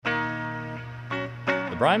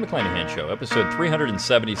Brion McClanahan Show, episode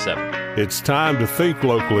 377. It's time to think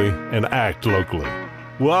locally and act locally.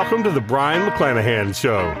 Welcome to the Brion McClanahan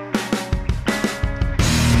Show.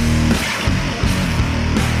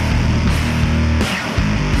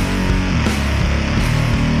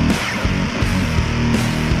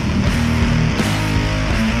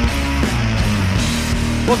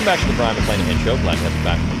 Welcome back to the Brion McClanahan Show. Glad to have you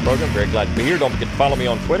back on the program. Very glad to be here. Don't forget to follow me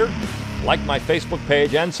on Twitter, like my Facebook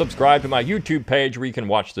page, and subscribe to my YouTube page where you can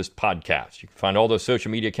watch this podcast. You can find all those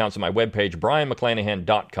social media accounts on my webpage,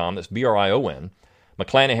 BrionMcClanahan.com. That's B-R-I-O-N,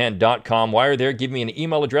 McClanahan.com. While you're there, give me an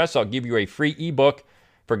email address. I'll give you a free ebook,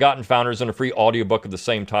 Forgotten Founders, and a free audiobook of the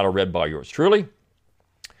same title read by yours truly.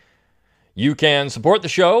 You can support the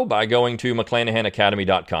show by going to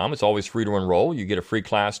McClanahanacademy.com. It's always free to enroll. You get a free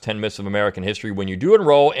class, 10 Myths of American History, when you do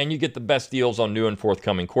enroll, and you get the best deals on new and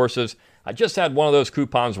forthcoming courses. I just had one of those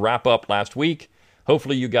coupons wrap up last week.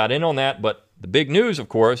 Hopefully you got in on that, but the big news, of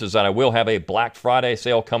course, is that I will have a Black Friday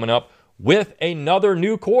sale coming up with another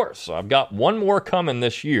new course. So I've got one more coming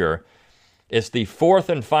this year. It's the fourth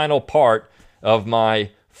and final part of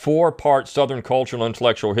my 4-part Southern Cultural and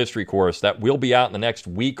Intellectual History course that will be out in the next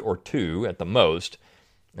week or two at the most.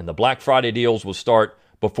 And the Black Friday deals will start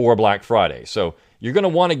before Black Friday. So you're going to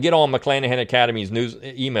want to get on McClanahan Academy's news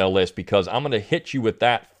email list because I'm going to hit you with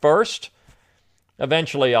that first.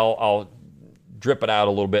 Eventually, I'll drip it out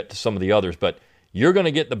a little bit to some of the others, but you're going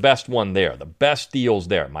to get the best one there, the best deals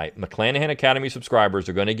there. My McClanahan Academy subscribers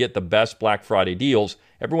are going to get the best Black Friday deals.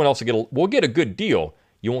 Everyone else will get a good deal.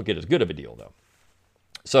 You won't get as good of a deal, though.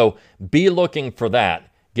 So be looking for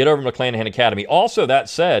that. Get over to McClanahan Academy. Also, that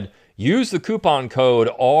said, use the coupon code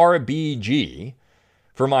RBG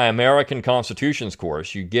for my American Constitutions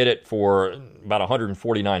course. You get it for about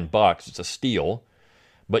 $149. It's a steal.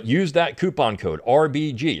 But use that coupon code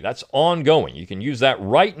RBG. That's ongoing. You can use that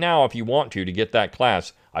right now if you want to get that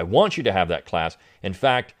class. I want you to have that class. In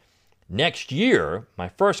fact, next year, my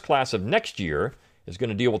first class of next year is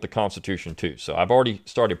going to deal with the Constitution too. So I've already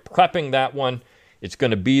started prepping that one. It's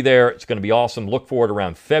going to be there. It's going to be awesome. Look for it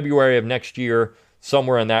around February of next year,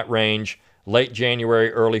 somewhere in that range. Late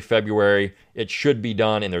January, early February. It should be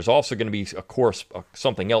done. And there's also going to be, of course,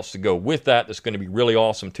 something else to go with that that's going to be really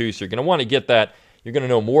awesome too. So you're going to want to get that. You're going to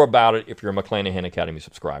know more about it if you're a McClanahan Academy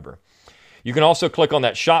subscriber. You can also click on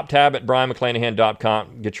that shop tab at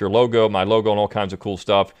BrionMcClanahan.com. Get your logo, my logo, and all kinds of cool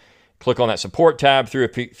stuff. Click on that support tab, throw a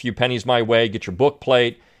few pennies my way. Get your book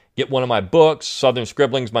plate. Get one of my books, Southern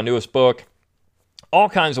Scribblings, my newest book. All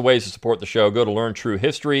kinds of ways to support the show. Go to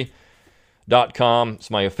LearnTrueHistory.com. It's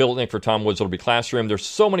my affiliate link for Tom Woods' Little Bit Classroom. There's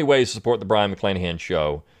so many ways to support the Brion McClanahan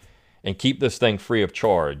Show and keep this thing free of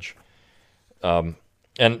charge. And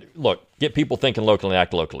look, get people thinking locally and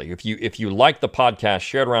act locally. If you like the podcast,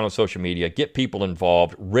 share it around on social media. Get people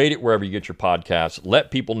involved. Rate it wherever you get your podcasts. Let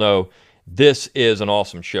people know this is an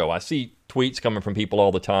awesome show. I see tweets coming from people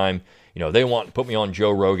all the time. You know, they want to put me on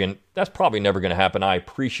Joe Rogan. That's probably never going to happen. I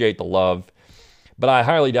appreciate the love. But I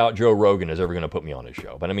highly doubt Joe Rogan is ever going to put me on his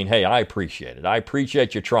show. But I mean, hey, I appreciate it. I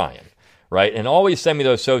appreciate you trying, right? And always send me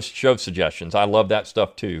those show suggestions. I love that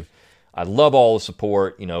stuff too. I love all the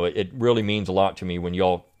support. You know, it really means a lot to me when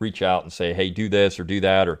y'all reach out and say, hey, do this or do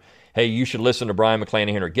that, or hey, you should listen to Brion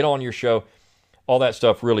McClanahan or get on your show. All that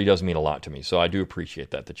stuff really does mean a lot to me. So I do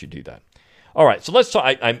appreciate that you do that. All right, so let's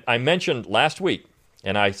talk. I mentioned last week,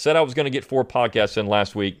 and I said I was going to get 4 podcasts in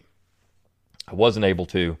last week. I wasn't able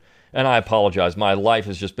to. And I apologize. My life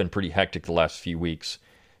has just been pretty hectic the last few weeks.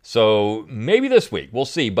 So maybe this week. We'll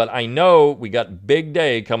see. But I know we got big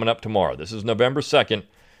day coming up tomorrow. This is November 2nd.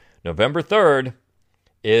 November 3rd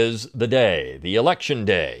is the day, the election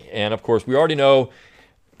day. And, of course, we already know,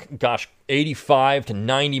 85 to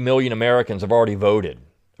 90 million Americans have already voted.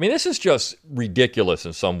 I mean, this is just ridiculous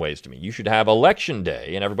in some ways to me. You should have election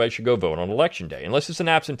day, and everybody should go vote on election day. Unless it's an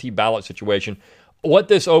absentee ballot situation. What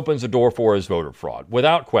this opens the door for is voter fraud,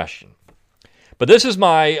 without question. But this is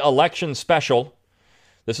my election special.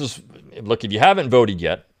 Look, if you haven't voted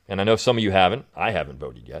yet, and I know some of you haven't, I haven't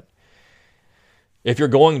voted yet. If you're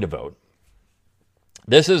going to vote,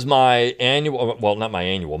 this is my annual, well, not my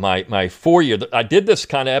annual, my 4-year. I did this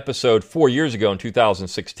kind of episode 4 years ago in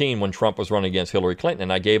 2016 when Trump was running against Hillary Clinton,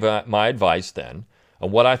 and I gave my advice then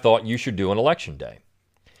on what I thought you should do on election day.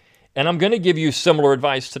 And I'm going to give you similar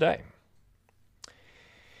advice today.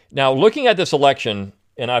 Now, looking at this election,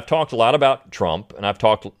 and I've talked a lot about Trump, and I've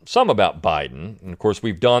talked some about Biden, and of course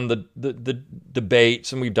we've done the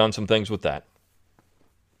debates, and we've done some things with that.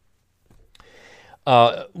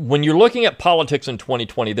 When you're looking at politics in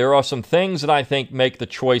 2020, there are some things that I think make the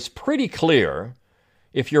choice pretty clear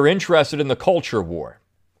if you're interested in the culture war.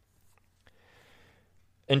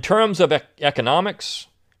 In terms of economics,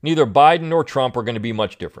 neither Biden nor Trump are going to be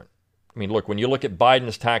much different. I mean, look, when you look at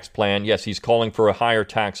Biden's tax plan, yes, he's calling for a higher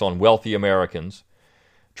tax on wealthy Americans.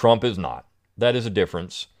 Trump is not. That is a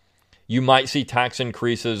difference. You might see tax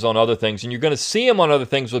increases on other things, and you're going to see them on other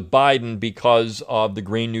things with Biden because of the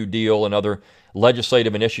Green New Deal and other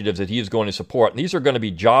legislative initiatives that he is going to support. And these are going to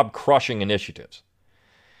be job-crushing initiatives.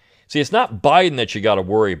 See, it's not Biden that you got to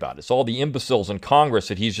worry about. It's all the imbeciles in Congress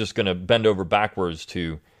that he's just going to bend over backwards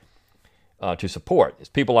to support. It's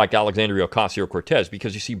people like Alexandria Ocasio-Cortez,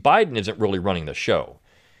 because you see, Biden isn't really running the show.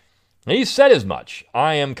 And he said as much.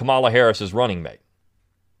 I am Kamala Harris's running mate.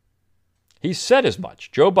 He said as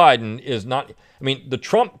much. Joe Biden is not, I mean, the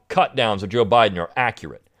Trump cut-downs of Joe Biden are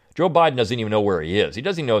accurate. Joe Biden doesn't even know where he is. He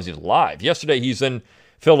doesn't even know he's alive. Yesterday, he's in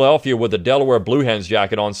Philadelphia with a Delaware Blue Hens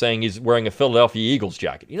jacket on, saying he's wearing a Philadelphia Eagles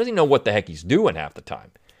jacket. He doesn't even know what the heck he's doing half the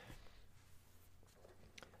time.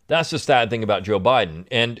 That's the sad thing about Joe Biden.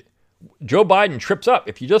 And Joe Biden trips up.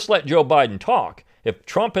 If you just let Joe Biden talk, if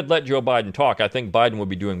Trump had let Joe Biden talk, I think Biden would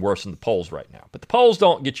be doing worse in the polls right now. But the polls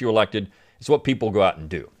don't get you elected. It's what people go out and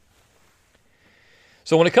do.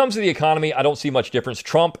 So when it comes to the economy, I don't see much difference.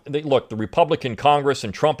 The Republican Congress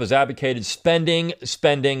and Trump has advocated spending.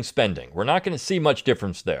 We're not going to see much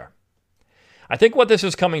difference there. I think what this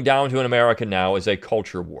is coming down to in America now is a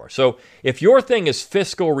culture war. So if your thing is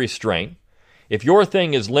fiscal restraint, if your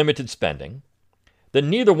thing is limited spending, then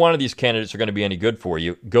neither one of these candidates are going to be any good for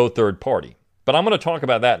you. Go third party. But I'm going to talk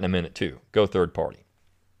about that in a minute too. Go third party.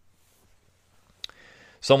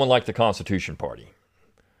 Someone like the Constitution Party.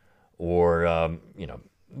 Or,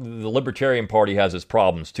 the Libertarian Party has its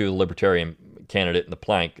problems too, the Libertarian candidate and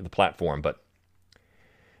the platform. But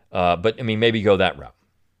I mean, maybe go that route.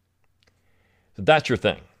 So that's your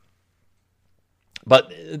thing.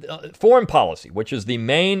 But foreign policy, which is the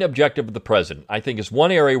main objective of the president, I think is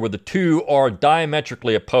one area where the two are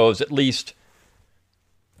diametrically opposed, at least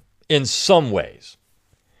in some ways.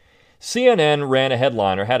 CNN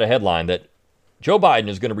had a headline that Joe Biden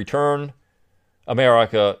is going to return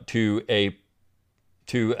America to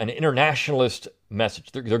an internationalist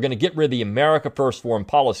message. They're going to get rid of the America First foreign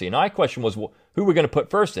policy. And my question was, well, who are we going to put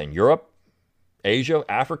first then? Europe, Asia,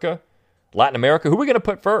 Africa, Latin America? Who are we going to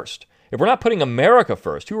put first? If we're not putting America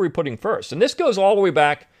first, who are we putting first? And this goes all the way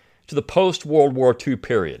back to the post-World War II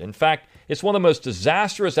period. In fact, it's one of the most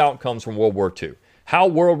disastrous outcomes from World War II. How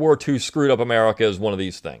World War II screwed up America is one of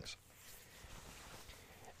these things.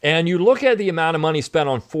 And you look at the amount of money spent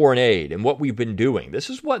on foreign aid and what we've been doing. This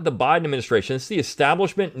is what the Biden administration, it's the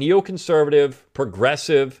establishment, neoconservative,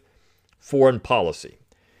 progressive foreign policy.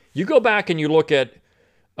 You go back and you look at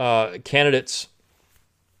candidates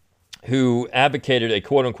who advocated a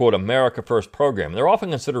quote-unquote America First program. They're often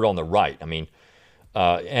considered on the right. I mean,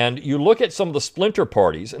 and you look at some of the splinter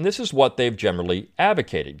parties, and this is what they've generally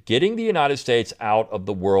advocated, getting the United States out of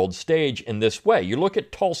the world stage in this way. You look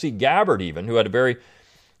at Tulsi Gabbard even, who had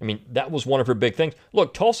that was one of her big things.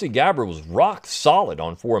 Look, Tulsi Gabbard was rock solid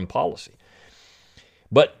on foreign policy.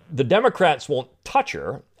 But the Democrats won't touch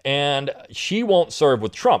her, and she won't serve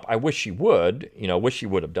with Trump. I wish she would. Wish she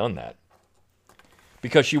would have done that.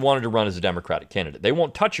 Because she wanted to run as a Democratic candidate. They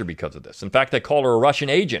won't touch her because of this. In fact, they call her a Russian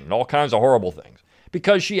agent and all kinds of horrible things.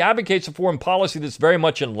 Because she advocates a foreign policy that's very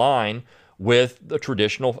much in line with the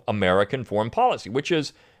traditional American foreign policy, which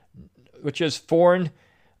is foreign...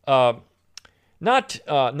 Not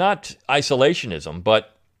isolationism,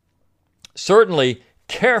 but certainly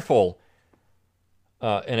careful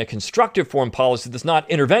and a constructive foreign policy that's not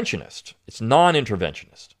interventionist. It's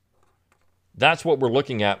non-interventionist. That's what we're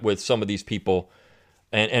looking at with some of these people.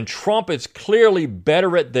 And Trump is clearly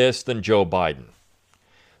better at this than Joe Biden.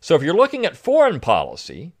 So if you're looking at foreign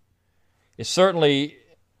policy, it's certainly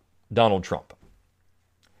Donald Trump.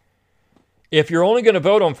 If you're only going to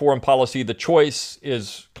vote on foreign policy, the choice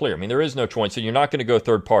is clear. There is no choice, and you're not going to go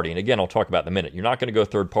third party. And again, I'll talk about in a minute. You're not going to go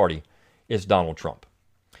third party. It's Donald Trump.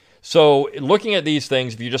 So looking at these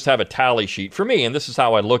things, if you just have a tally sheet, for me, and this is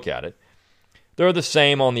how I look at it, they're the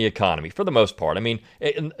same on the economy for the most part.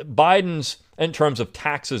 Biden's, in terms of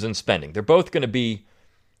taxes and spending, they're both going to be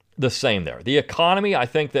the same there. The economy, I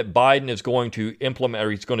think that Biden is going to implement,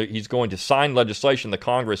 or he's going to sign legislation in the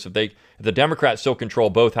Congress if the Democrats still control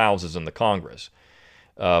both houses in the Congress.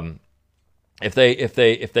 If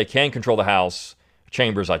they can control the House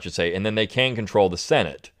chambers, I should say, and then they can control the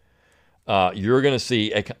Senate, you're going to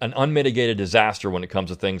see an unmitigated disaster when it comes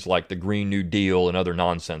to things like the Green New Deal and other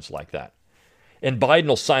nonsense like that. And Biden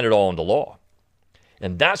will sign it all into law.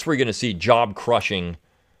 And that's where you're going to see job-crushing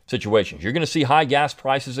situations. You're going to see high gas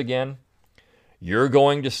prices again. You're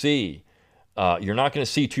going to see, you're not going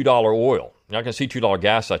to see $2 oil. You're not going to see $2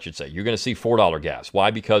 gas, I should say. You're going to see $4 gas. Why?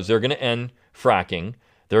 Because they're going to end fracking.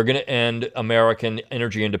 They're going to end American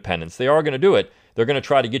energy independence. They are going to do it. They're going to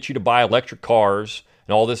try to get you to buy electric cars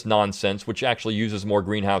and all this nonsense, which actually uses more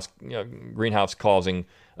greenhouse-causing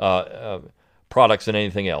products than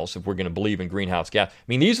anything else, if we're going to believe in greenhouse gas. I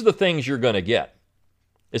mean, these are the things you're going to get.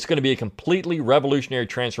 It's going to be a completely revolutionary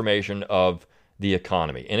transformation of the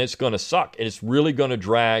economy, and it's going to suck, and it's really going to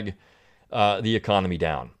drag the economy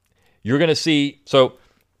down. You're going to see, so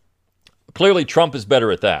clearly Trump is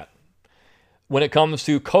better at that. When it comes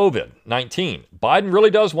to COVID-19, Biden really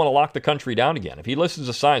does want to lock the country down again. If he listens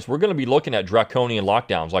to science, we're going to be looking at draconian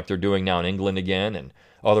lockdowns like they're doing now in England again and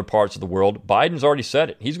other parts of the world. Biden's already said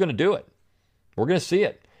it. He's going to do it. We're going to see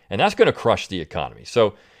it. And that's going to crush the economy.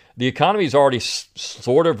 So the economy is already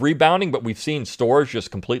sort of rebounding, but we've seen stores just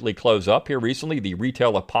completely close up here recently. The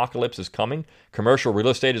retail apocalypse is coming. Commercial real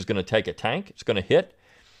estate is going to take a tank. It's going to hit.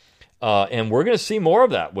 And we're going to see more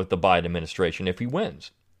of that with the Biden administration if he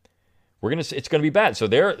wins. It's going to be bad. So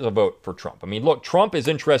there's a vote for Trump. I mean, look, Trump is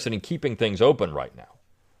interested in keeping things open right now.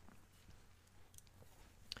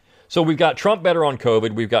 So we've got Trump better on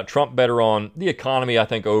COVID. We've got Trump better on the economy, I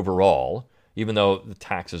think, overall, even though the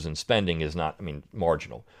taxes and spending is not,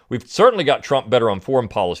 marginal. We've certainly got Trump better on foreign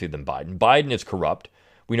policy than Biden. Biden is corrupt.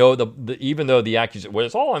 We know even though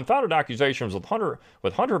it's all unfounded accusations with Hunter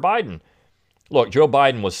Biden. Look, Joe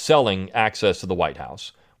Biden was selling access to the White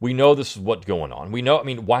House. We know this is what's going on. We know,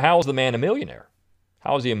 how is the man a millionaire?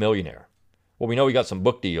 How is he a millionaire? Well, we know he got some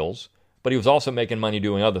book deals, but he was also making money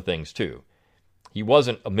doing other things too. He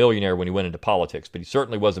wasn't a millionaire when he went into politics, but he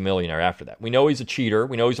certainly was a millionaire after that. We know he's a cheater.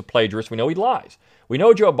 We know he's a plagiarist. We know he lies. We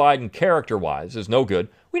know Joe Biden, character-wise, is no good.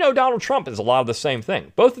 We know Donald Trump is a lot of the same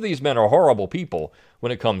thing. Both of these men are horrible people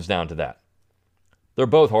when it comes down to that. They're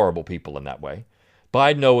both horrible people in that way.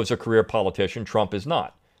 Biden, though, is a career politician. Trump is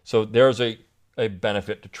not. So there's a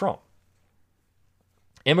benefit to Trump.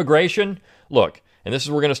 Immigration, look, and this is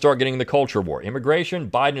where we're going to start getting the culture war. Immigration,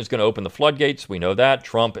 Biden is going to open the floodgates. We know that.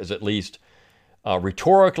 Trump is at least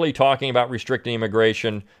rhetorically talking about restricting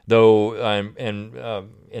immigration, though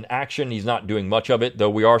in action he's not doing much of it, though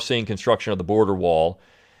we are seeing construction of the border wall.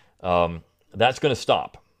 That's going to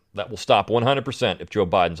stop. That will stop 100% if Joe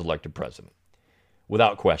Biden's elected president,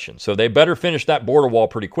 without question. So they better finish that border wall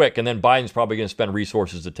pretty quick, and then Biden's probably going to spend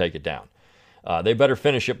resources to take it down. They better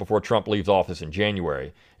finish it before Trump leaves office in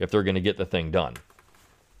January if they're going to get the thing done.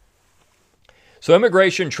 So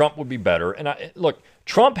immigration, Trump would be better. And look,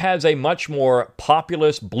 Trump has a much more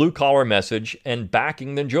populist, blue-collar message and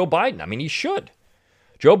backing than Joe Biden. He should.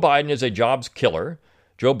 Joe Biden is a jobs killer.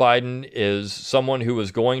 Joe Biden is someone who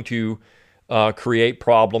is going to create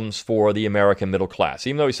problems for the American middle class.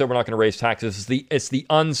 Even though he said we're not going to raise taxes, it's the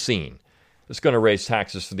unseen that's going to raise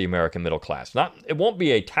taxes for the American middle class. It won't be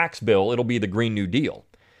a tax bill. It'll be the Green New Deal.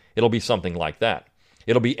 It'll be something like that.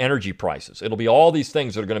 It'll be energy prices. It'll be all these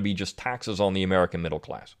things that are going to be just taxes on the American middle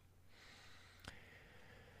class.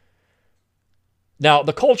 Now,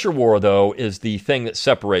 the culture war, though, is the thing that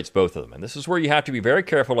separates both of them. And this is where you have to be very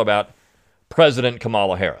careful about President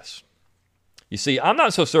Kamala Harris. You see, I'm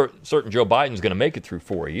not so certain Joe Biden's going to make it through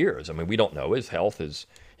 4 years. We don't know. His health is...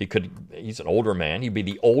 He's an older man. He'd be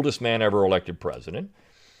the oldest man ever elected president.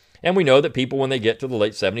 And we know that people, when they get to the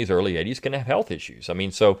late 70s, early 80s, can have health issues.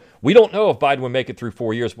 So we don't know if Biden would make it through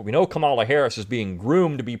 4 years, but we know Kamala Harris is being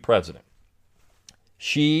groomed to be president.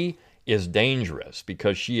 She is dangerous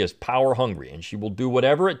because she is power hungry, and she will do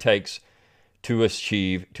whatever it takes to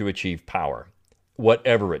achieve power.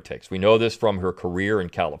 Whatever it takes. We know this from her career in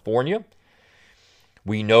California.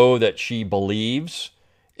 We know that she believes,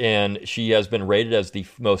 and she has been rated as the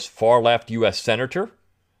most far-left U.S. senator.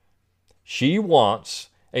 She wants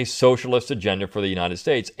a socialist agenda for the United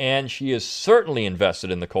States, and she is certainly invested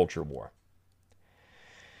in the culture war.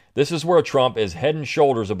 This is where Trump is head and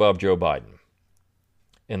shoulders above Joe Biden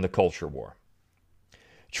in the culture war.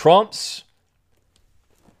 Trump's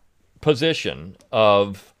position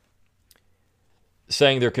of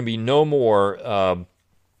saying there can be no more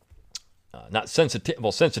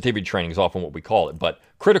sensitivity training is often what we call it, but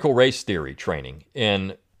critical race theory training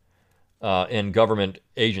in government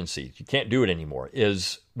agencies, you can't do it anymore,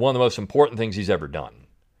 is one of the most important things he's ever done.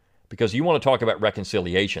 Because you want to talk about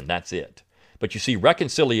reconciliation, that's it. But you see,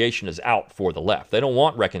 reconciliation is out for the left. They don't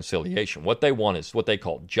want reconciliation. What they want is what they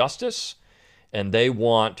call justice, and they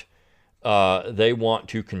want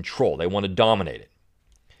to control. They want to dominate it.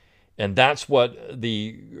 And that's what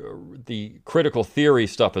the critical theory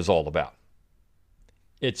stuff is all about.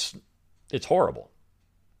 It's horrible.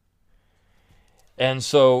 And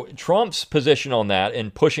so Trump's position on that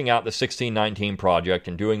and pushing out the 1619 project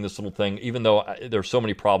and doing this little thing, even though there's so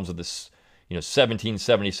many problems with this,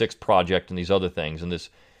 1776 project and these other things, and this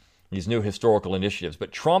these new historical initiatives.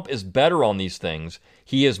 But Trump is better on these things.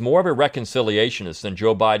 He is more of a reconciliationist than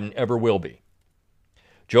Joe Biden ever will be.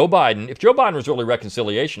 If Joe Biden was really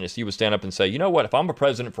reconciliationist, he would stand up and say, you know what, if I'm a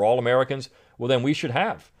president for all Americans, well, then we should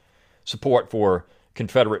have support for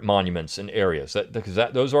Confederate monuments in areas, because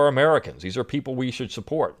those are Americans. These are people we should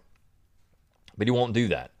support. But he won't do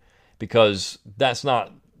that, because that's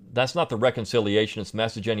not the reconciliationist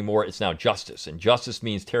message anymore. It's now justice, and justice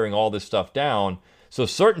means tearing all this stuff down. So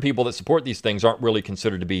certain people that support these things aren't really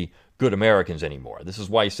considered to be good Americans anymore. This is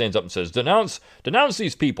why he stands up and says, denounce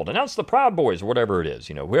these people, denounce the Proud Boys, or whatever it is.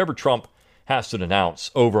 Whoever Trump has to denounce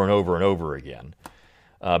over and over and over again,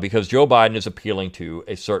 because Joe Biden is appealing to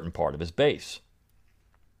a certain part of his base.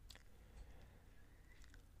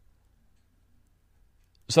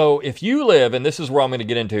 So if you live, and this is where I'm going to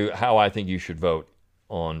get into how I think you should vote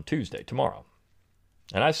on Tuesday, tomorrow.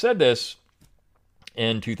 And I said this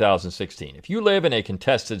in 2016. If you live in a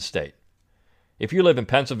contested state, if you live in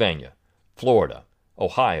Pennsylvania, Florida,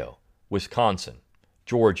 Ohio, Wisconsin,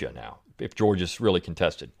 Georgia now, if Georgia's really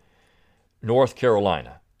contested, North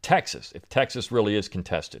Carolina, Texas, if Texas really is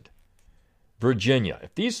contested, Virginia,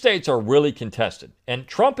 if these states are really contested, and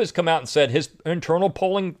Trump has come out and said his internal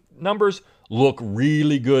polling numbers look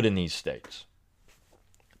really good in these states.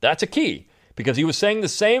 That's a key, because he was saying the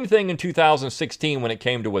same thing in 2016 when it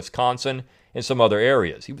came to Wisconsin and some other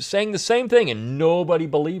areas. He was saying the same thing and nobody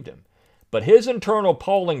believed him. But his internal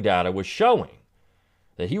polling data was showing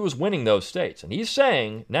that he was winning those states. And he's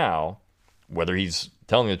saying now, whether he's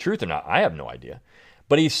telling the truth or not, I have no idea.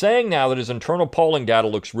 But he's saying now that his internal polling data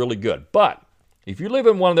looks really good. But if you live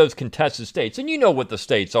in one of those contested states, and you know what the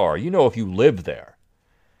states are, you know if you live there,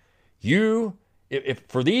 if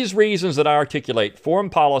for these reasons that I articulate, foreign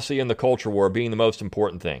policy and the culture war being the most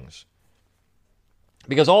important things,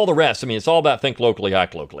 because all the rest, it's all about think locally,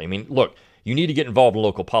 act locally. Look, you need to get involved in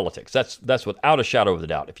local politics. That's without a shadow of a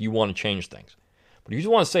doubt if you want to change things. But if you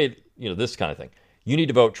just want to say, this kind of thing, you need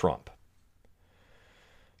to vote Trump.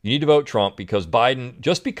 You need to vote Trump because Biden,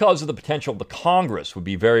 just because of the potential of the Congress, would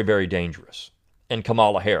be very, very dangerous. And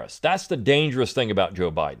Kamala Harris. That's the dangerous thing about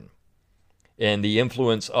Joe Biden and the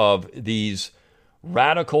influence of these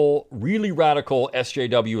radical, really radical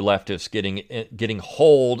SJW leftists getting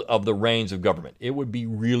hold of the reins of government. It would be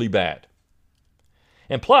really bad.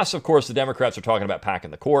 And plus, of course, the Democrats are talking about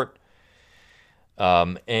packing the court.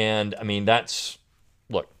 Look,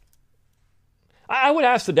 I would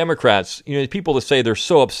ask the Democrats, people that say they're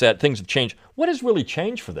so upset, things have changed. What has really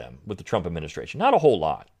changed for them with the Trump administration? Not a whole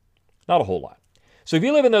lot. Not a whole lot. So if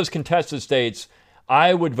you live in those contested states,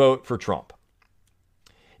 I would vote for Trump.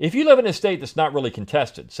 If you live in a state that's not really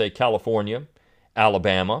contested, say California,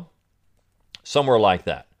 Alabama, somewhere like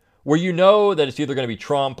that, where you know that it's either going to be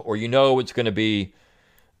Trump or it's going to be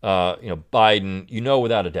Biden,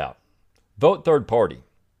 without a doubt, vote third party.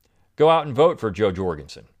 Go out and vote for Jo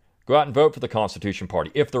Jorgensen. Go out and vote for the Constitution Party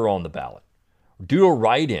if they're on the ballot. Do a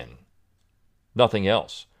write-in. Nothing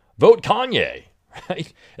else. Vote Kanye.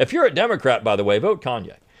 Right? If you're a Democrat, by the way, vote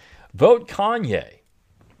Kanye. Vote Kanye.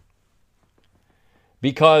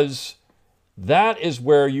 Because that is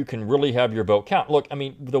where you can really have your vote count. Look,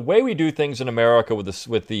 the way we do things in America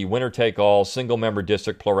with the winner-take-all, single-member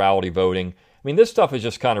district plurality voting, this stuff is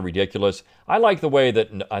just kind of ridiculous. I like the way that,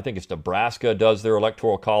 I think it's Nebraska does their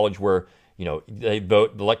electoral college where, they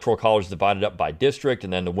vote, the electoral college is divided up by district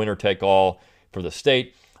and then the winner-take-all for the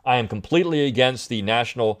state. I am completely against the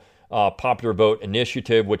national popular vote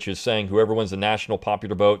initiative, which is saying whoever wins the national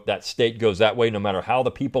popular vote, that state goes that way no matter how the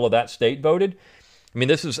people of that state voted.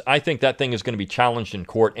 I think that thing is going to be challenged in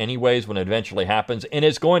court anyways when it eventually happens, and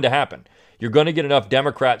it's going to happen. You're going to get enough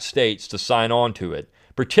Democrat states to sign on to it,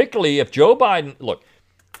 particularly if Joe Biden, look,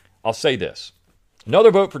 I'll say this, another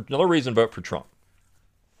reason to vote for Trump.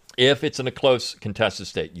 If it's in a close contested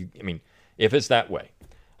state, if it's that way,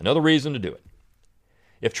 another reason to do it.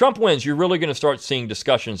 If Trump wins, you're really going to start seeing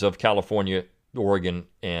discussions of California, Oregon,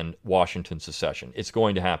 and Washington secession. It's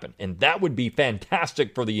going to happen, and that would be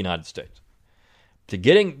fantastic for the United States.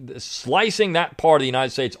 Slicing that part of the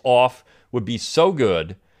United States off would be so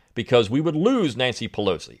good because we would lose Nancy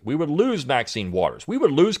Pelosi. We would lose Maxine Waters. We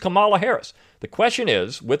would lose Kamala Harris. The question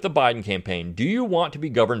is, with the Biden campaign, do you want to be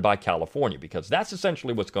governed by California? Because that's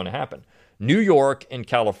essentially what's going to happen. New York and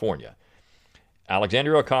California.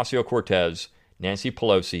 Alexandria Ocasio-Cortez, Nancy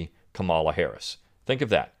Pelosi, Kamala Harris. Think of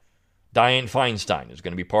that. Dianne Feinstein is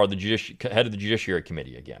going to be part of the head of the Judiciary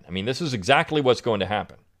Committee again. This is exactly what's going to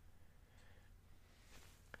happen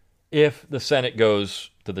if the Senate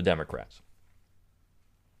goes to the Democrats.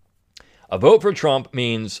 A vote for Trump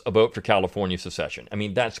means a vote for California secession.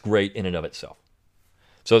 That's great in and of itself.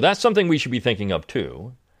 So that's something we should be thinking of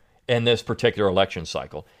too. in this particular election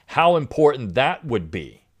cycle, how important that would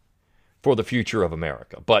be for the future of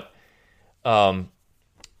America. But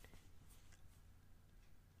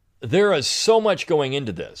there is so much going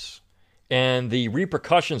into this and the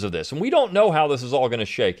repercussions of this. And we don't know how this is all going to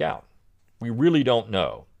shake out. We really don't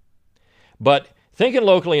know. But thinking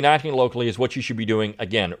locally and acting locally is what you should be doing,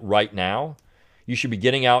 again, right now. You should be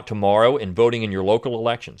getting out tomorrow and voting in your local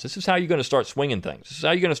elections. This is how you're going to start swinging things. This is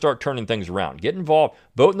how you're going to start turning things around. Get involved.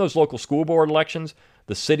 Vote in those local school board elections,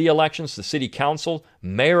 the city elections, the city council,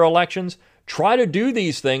 mayor elections. Try to do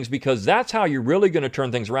these things because that's how you're really going to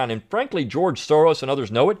turn things around. And frankly, George Soros and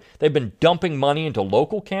others know it. They've been dumping money into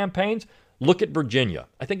local campaigns. Look at Virginia.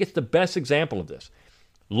 I think it's the best example of this.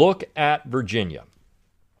 Look at Virginia.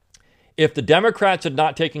 If the Democrats had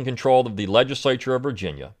not taken control of the legislature of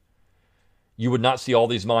Virginia, you would not see all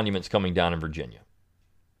these monuments coming down in Virginia.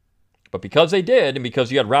 But because they did, and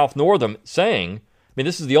because you had Ralph Northam saying,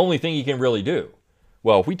 this is the only thing he can really do.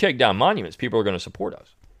 Well, if we take down monuments, people are going to support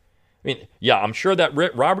us. Yeah, I'm sure that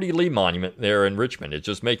Robert E. Lee monument there in Richmond is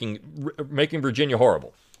just making Virginia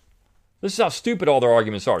horrible. This is how stupid all their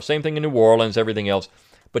arguments are. Same thing in New Orleans, everything else.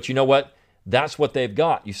 But you know what? That's what they've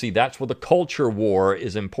got. You see, that's where the culture war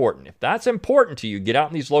is important. If that's important to you, get out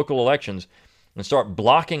in these local elections and start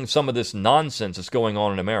blocking some of this nonsense that's going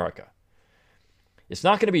on in America. It's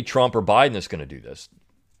not going to be Trump or Biden that's going to do this.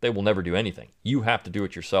 They will never do anything. You have to do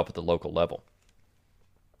it yourself at the local level.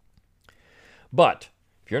 But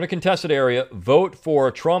if you're in a contested area, vote for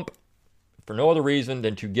Trump for no other reason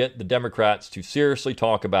than to get the Democrats to seriously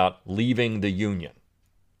talk about leaving the Union.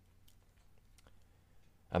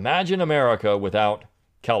 Imagine America without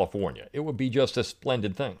California. It would be just a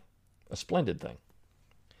splendid thing. A splendid thing.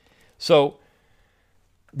 So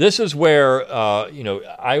this is where,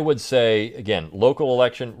 I would say, again, local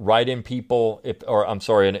election, write-in people, in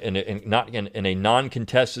a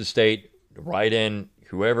non-contested state, write in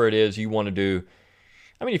whoever it is you want to do.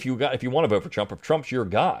 If you want to vote for Trump, if Trump's your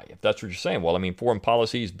guy, if that's what you're saying, foreign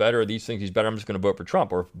policy is better, these things he's better, I'm just going to vote for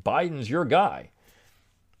Trump. Or if Biden's your guy,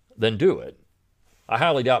 then do it. I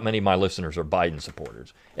highly doubt many of my listeners are Biden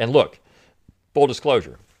supporters. And look, full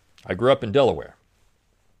disclosure, I grew up in Delaware.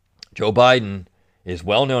 Joe Biden is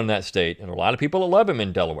well known in that state, and a lot of people that love him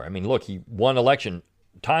in Delaware. Look, he won election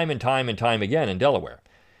time and time and time again in Delaware.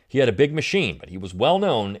 He had a big machine, but he was well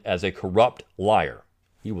known as a corrupt liar.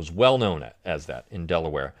 He was well known as that in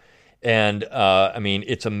Delaware. And,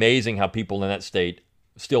 it's amazing how people in that state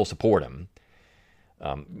still support him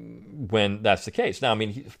when that's the case. Now,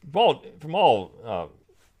 from all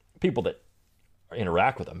people that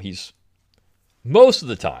interact with him, he's most of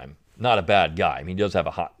the time not a bad guy. He does have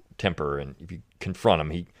a hot temper, and if you confront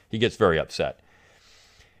him, he gets very upset.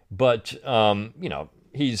 But,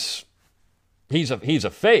 he's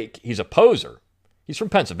a fake. He's a poser. He's from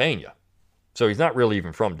Pennsylvania. So he's not really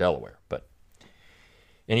even from Delaware,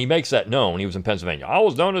 and he makes that known. He was in Pennsylvania. I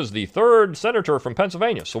was known as the third senator from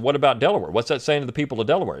Pennsylvania. So what about Delaware? What's that saying to the people of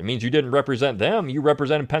Delaware? It means you didn't represent them. You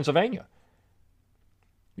represented Pennsylvania.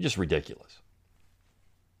 You're just ridiculous.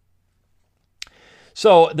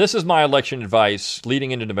 So this is my election advice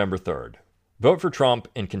leading into November 3rd. Vote for Trump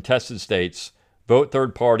in contested states. Vote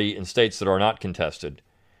third party in states that are not contested.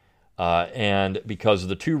 And because of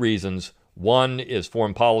the two reasons. One is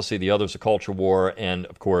foreign policy, the other is a culture war, and,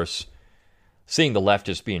 of course, seeing the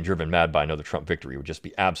leftists being driven mad by another Trump victory would just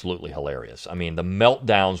be absolutely hilarious. The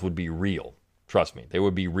meltdowns would be real. Trust me, they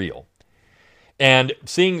would be real. And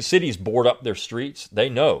seeing cities board up their streets, they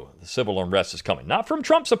know the civil unrest is coming. Not from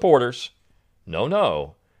Trump supporters.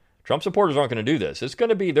 No. Trump supporters aren't going to do this. It's going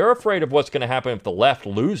to be, they're afraid of what's going to happen if the left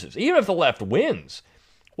loses. Even if the left wins.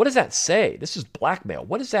 What does that say? This is blackmail.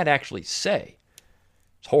 What does that actually say?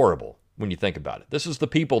 It's horrible. When you think about it. This is the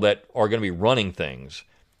people that are going to be running things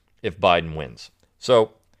if Biden wins.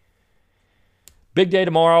 So, big day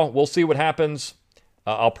tomorrow. We'll see what happens.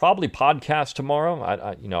 I'll probably podcast tomorrow.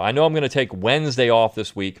 I know I'm going to take Wednesday off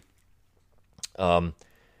this week,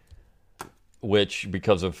 which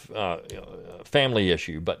because of family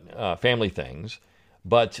issue, but family things.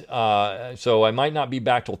 But so I might not be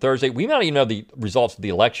back till Thursday. We might even know the results of the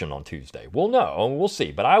election on Tuesday. We'll know. We'll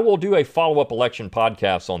see. But I will do a follow-up election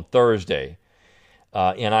podcast on Thursday.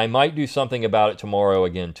 And I might do something about it tomorrow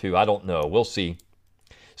again, too. I don't know. We'll see.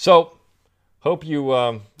 So, hope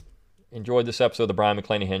you enjoyed this episode of the Brian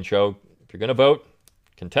McClanahan Show. If you're going to vote,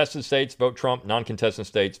 contested states, vote Trump. Non-contested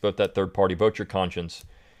states, vote that third party. Vote your conscience.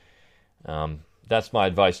 That's my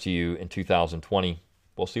advice to you in 2020.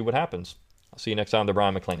 We'll see what happens. I'll see you next time on the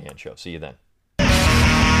Brian McClanahan Show. See you then.